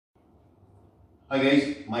Hi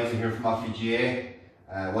guys, Michael here from Offaly GA.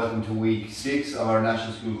 Welcome to week 6 of our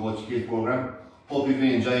National School Coach the Kids program. Hope you've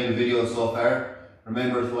been enjoying the videos so far.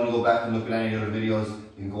 Remember, if you want to go back and look at any other videos,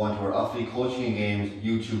 you can go onto our Offaly Coaching and Games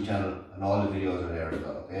YouTube channel and all the videos are there as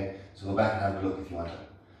well, okay? So go back and have a look if you want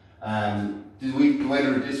to. The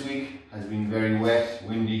weather this week has been very wet,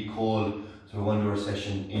 windy, cold, so we're going to do our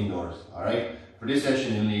session indoors, alright? For this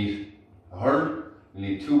session you'll need a hurl, you'll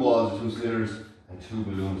need 2 balls, 2 sliotards and 2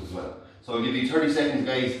 balloons as well. So I'll give you 30 seconds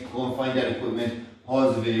guys, go and find that equipment,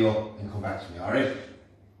 pause the video and come back to me, alright?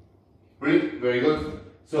 Brilliant, very good.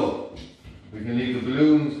 So, we can leave the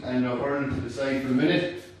balloons and the hurl to the side for a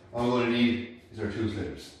minute. All we're going to need is our 2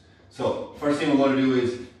 sliotards. So, first thing we're going to do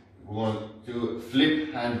is, we're going to do a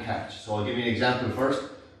flip hand catch. So I'll give you an example first.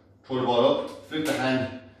 Throw the ball up, flip the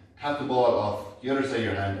hand, tap the ball off the other side of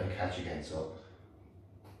your hand and catch again. So,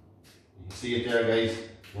 you can see it there guys.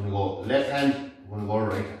 We're going to go left hand, we're going to go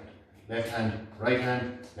right hand. Left hand, right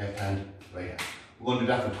hand, left hand, right hand. We're going to do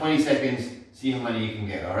that for 20 seconds, see how many you can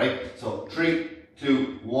get, alright? So 3,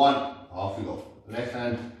 2, 1, off we go. Left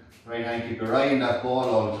hand, right hand, keep your eye on that ball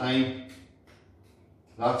all the time.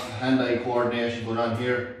 Lots of hand-eye coordination going on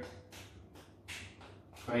here.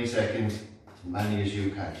 20 seconds, as many as you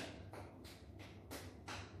can.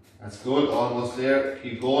 That's good, almost there.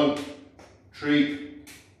 Keep going. 3,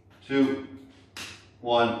 2,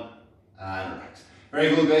 1, and relax.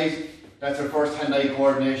 Very good guys. That's our first hand-eye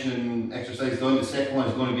coordination exercise done. The second one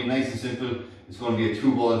is going to be nice and simple. It's going to be a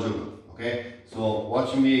 2-ball juggle. Okay? So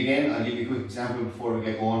watching me again, I'll give you a quick example before we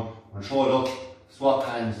get going. I'm going to throw it up, swap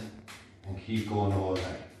hands, and keep going the whole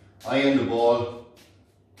time. Eye on the ball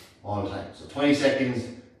all the time. So 20 seconds,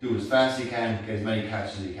 do it as fast as you can, get as many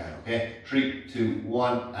catches as you can. Okay? 3, 2,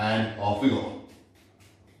 1, and off we go.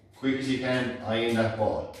 Quick as you can, eye on that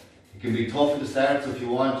ball. It can be tough at the start, so if you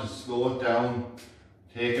want, just slow it down.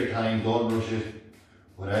 Take your time, don't rush it.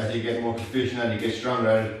 But as you get more proficient and you get stronger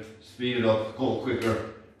at it, speed it up, go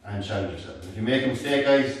quicker, and challenge yourself. If you make a mistake,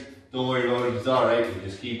 guys, don't worry about it, it's alright, you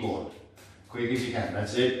just keep going. Quick as you can,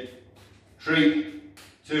 that's it. 3,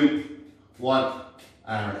 2, 1,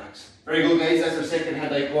 and relax. Very good, guys, that's our second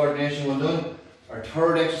hand-eye coordination one done. Our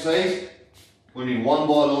third exercise, we need 1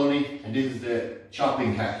 ball only, and this is the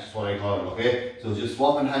chopping catch, is what I call it, okay? So just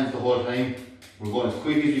swapping hands the whole time. We're going as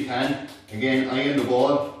quick as you can. Again, eye on the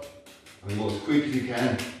ball. And go as quick as you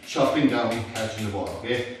can, chopping down, catching the ball,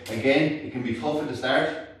 okay? Again, it can be tough at the start,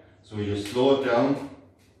 so we just slow it down,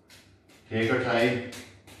 take our time.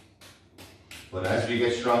 But as we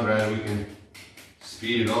get stronger, we can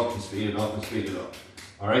speed it up and speed it up and speed it up.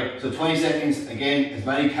 Alright, so 20 seconds, again, as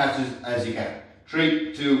many catches as you can.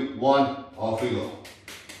 3, 2, 1, off we go.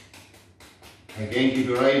 Again, keep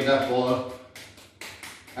your eye on that ball.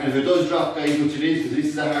 And if it does drop, guys, which it is, because this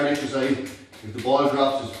is a hard exercise, if the ball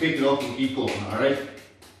drops, just pick it up and keep going, alright?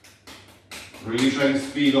 Really try and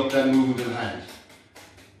speed up that movement of the hand.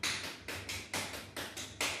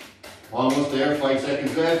 Almost there, 5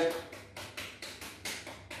 seconds left.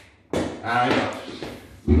 And up.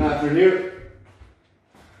 Moving after here.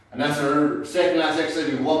 And that's our second last exercise.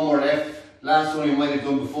 We have 1 more left. Last one you might have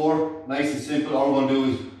done before. Nice and simple. All we're going to do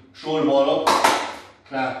is throw the ball up,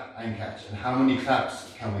 clap and catch. And how many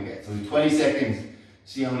claps can we get? So in 20 seconds,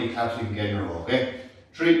 see how many claps we can get in a row, okay?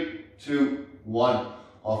 3, 2, 1,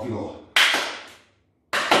 off we go.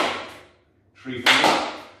 3,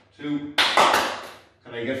 4, 2,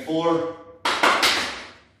 can I get 4?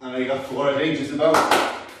 And I got 4, I think, just about.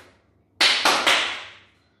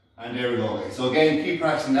 And there we go, okay. So again, keep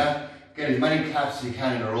practicing that. Get as many claps as you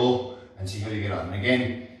can in a row and see how you get on. And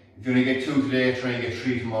again, if you only get 2 today, try and get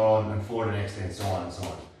 3 tomorrow and 4 the next day and so on and so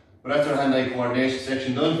on. But that's our hand-eye coordination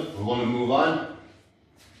section done. We're going to move on.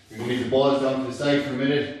 We're going to leave the balls down to the side for a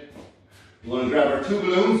minute. We're going to grab our 2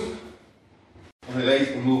 balloons. Okay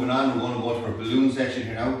guys, we're moving on. We're going to go to our balloon section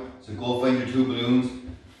here now. So go find your 2 balloons.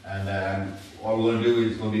 And what we're going to do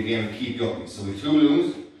is going to be a game of keep you up. So we have 2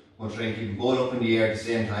 balloons. We're going to try and keep them both up in the air at the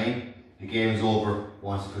same time. The game is over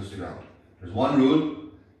once you touch the ground. There's one rule.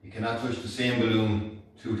 You cannot touch the same balloon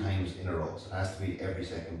 2 times in a row. So it has to be every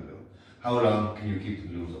second balloon. How long can you keep the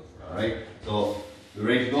balloons up for? Alright? So we're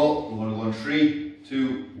ready to go. We're going to go in 3,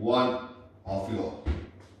 2, 1, off we go.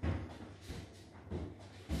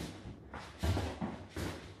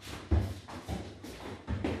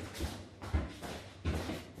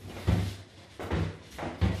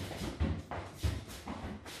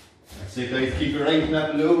 That's it guys, keep your eye on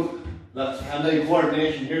that balloon. Lots of hand-eye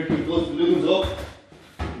coordination here, keep those balloons up.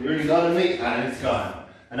 Nearly got on me, and it's gone.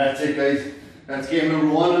 And that's it guys, that's game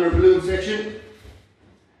number 1 in our balloon section.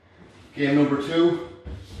 Game number 2,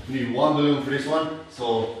 we need 1 balloon for this one.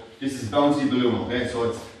 So this is bouncy balloon, okay? So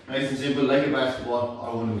it's Nice and simple, like a basketball,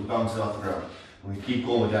 or one who's bouncing off the ground. And we keep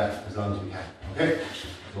going with that as long as we can. Okay?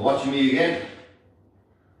 So watching me again.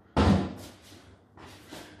 It's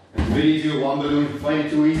a bit easy with one balloon. If you find it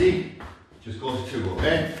too easy, just go to 2,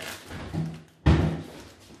 okay?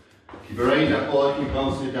 Keep your eye on that ball, keep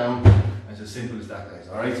bouncing it down. It's as simple as that, guys.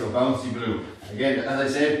 Alright, so bouncy balloon. Again, as I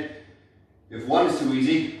said, if one is too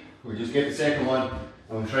easy, we'll just get the second one and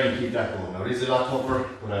we'll try and keep that going. Now this is a lot tougher,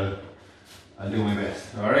 but I'll do my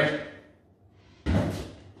best. Alright?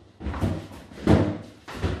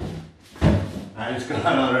 And it's gone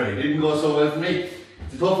already. Didn't go so well for me.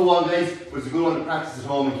 It's a tougher one, guys, but it's a good one to practice at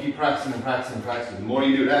home and keep practicing and practicing and practicing. The more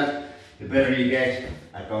you do that, the better you get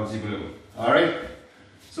at bouncy balloon. Alright?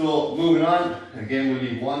 So moving on, again we'll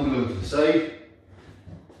leave one balloon to the side.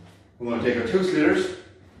 We're going to take our 2 slitters.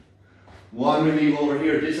 One we'll leave over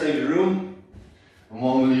here at this side of the room, and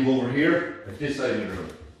one we'll leave over here at this side of the room.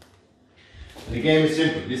 And the game is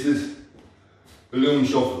simple. This is balloon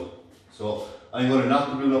shuffle. So I'm going to knock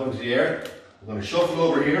the balloon up into the air. I'm going to shuffle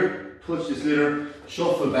over here, touch the slitter,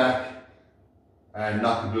 shuffle back, and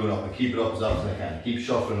knock the balloon up and keep it up as often as I can. Keep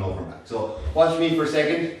shuffling over and back. So watch me for a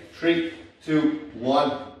second. 3, 2,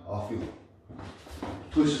 1, off you go.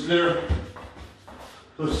 Touch the slitter,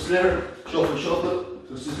 shuffle, shuffle,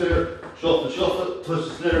 touch the slitter, shuffle, shuffle, touch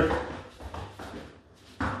the slitter.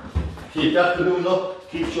 Keep that balloon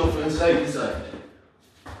up, keep shuffling side to side.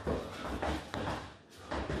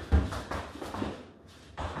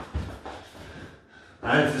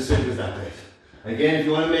 And it's as simple as that, guys. Again, if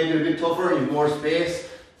you want to make it a bit tougher, you have more space,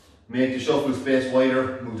 make the shuffle space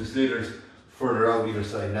wider, move the slitters further out either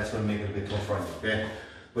side, and that's going to make it a bit tougher on you, okay?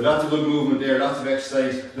 But lots of good movement there, lots of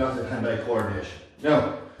exercise, lots of hand-eye coordination.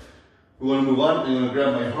 Now, we want to move on. I'm going to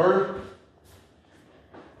grab my hurl,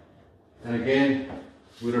 and again,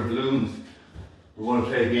 with our balloons, we want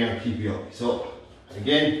to play a game of keep you up. So,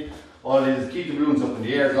 again, all it is keep the balloons up in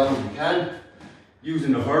the air as long as you can,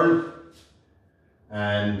 using the hurl,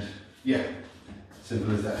 and yeah,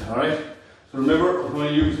 simple as that, alright? So remember, we're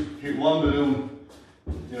going to hit one balloon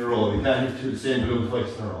in a row. You can't hit the same balloon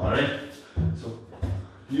twice in a row, alright? So,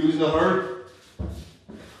 using the hurl.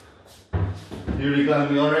 Nearly got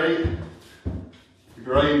me already. Keep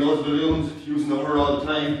your eye on those balloons, using the hurl all the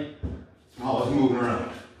time. Always moving around.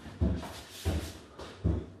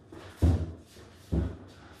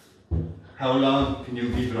 How long can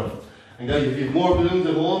you keep it up? And guys, if you have more balloons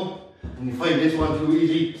at home and you find this one too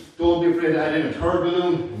easy, don't be afraid to add in a 3rd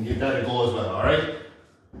balloon and give that a go as well, alright?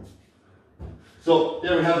 So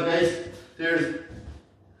there we have it, guys. There's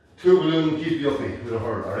 2 balloons keep you up with a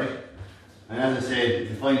hurl, alright? And as I said, if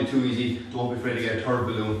you find it too easy, don't be afraid to get a 3rd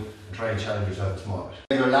balloon and try and challenge yourself a small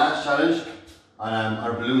bit. Our last challenge on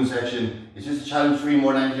our balloon section, it's just a challenge for you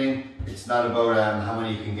more than anything. It's not about how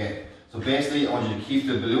many you can get. So basically, I want you to keep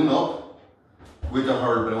the balloon up with the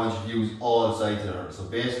hurl, but I want you to use all sides of the hurl. So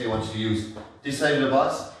basically, I want you to use this side of the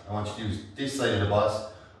boss, I want you to use this side of the boss,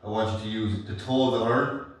 I want you to use the toe of the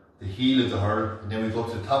hurl, the heel of the hurl, and then we go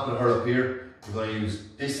to the top of the hurl up here. You're going to use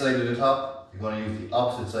this side of the top, you're going to use the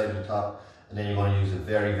opposite side of the top, and then you're going to use the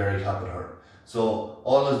very, very top of the hurl. So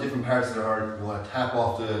all those different parts of the hurl, you want to tap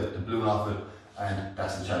off the balloon off it, and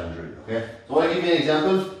that's the challenge really, okay? So I want to give you an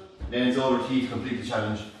example, then it's over to you to complete the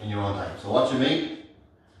challenge in your own time. So watch me.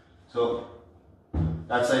 So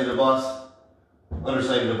that side of the boss, other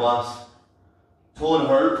side of the boss, toe of the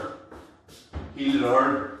hurl, heel of the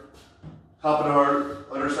hurl, top of the hurl,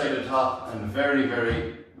 other side of the top, and the very,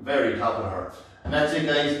 very, very top of the hurl. And that's it,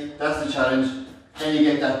 guys. That's the challenge. Can you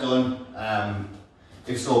get that done?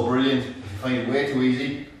 If so, brilliant. If you find it way too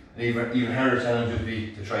easy, an even harder challenge would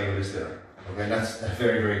be to try with this there. Okay, that's a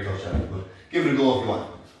very, very tough challenge, but give it a go if you want.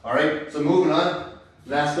 Alright, so moving on.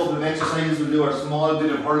 Last couple of exercises, we'll do our small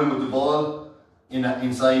bit of hurling with the ball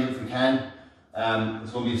inside if we can.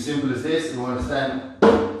 It's going to be as simple as this. We're going to stand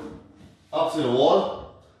opposite the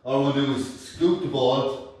wall. All we'll do is scoop the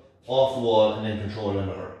ball off the wall and then control it on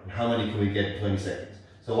the hurl. And how many can we get in 20 seconds?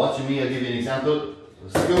 So watching me, I'll give you an example.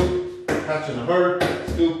 So scoop, catch on the hurl,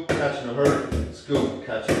 scoop, catch on the hurl, scoop,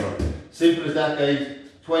 catch on the hurl. Simple as that, guys.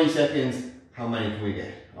 20 seconds, how many can we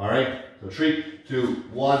get? Alright? So 3, 2,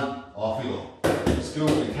 1, off we go. Scoop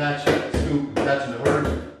and catch on the hurl,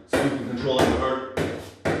 scoop and control the hurl.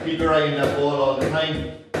 Keep your eye on that ball all the time.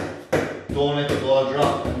 Don't let the ball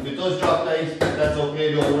drop. If it does drop, guys, that's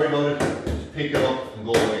okay, don't worry about it. Just pick it up and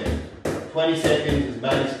go away. 20 seconds, as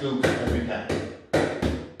many scoops as we can.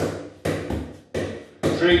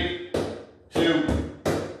 3, 2,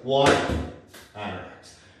 1, and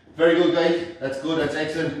relax. Very good, guys. That's good, that's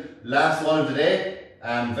excellent. Last one of the day.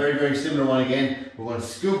 Very, very similar one again. We're going to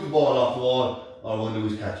scoop the ball off the wall, or we're going to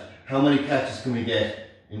do is catch it. How many catches can we get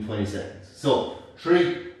in 20 seconds. So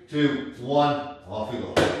 3, 2, 1, off we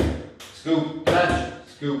go. Scoop, catch,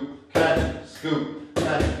 scoop, catch, scoop,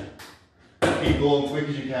 catch. Keep going quick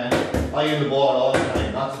as you can. Eye on the ball all the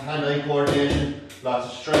time. Lots of hand-eye coordination, lots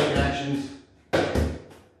of striking actions.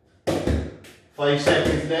 5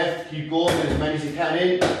 seconds left. Keep going as many as you can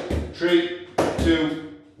in. 3,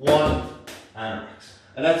 2, 1, and relax.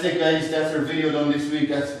 And that's it, guys. That's our video done this week.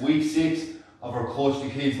 That's week 6 of our Koach the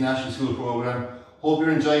Kids National School Program. Hope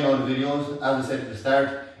you're enjoying all the videos. As I said at the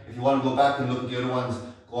start, if you want to go back and look at the other ones,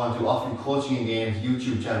 go on to Offaly Coaching and Games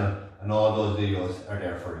YouTube channel, and all those videos are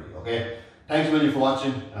there for you. Okay? Thanks a million for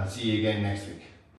watching, and I'll see you again next week.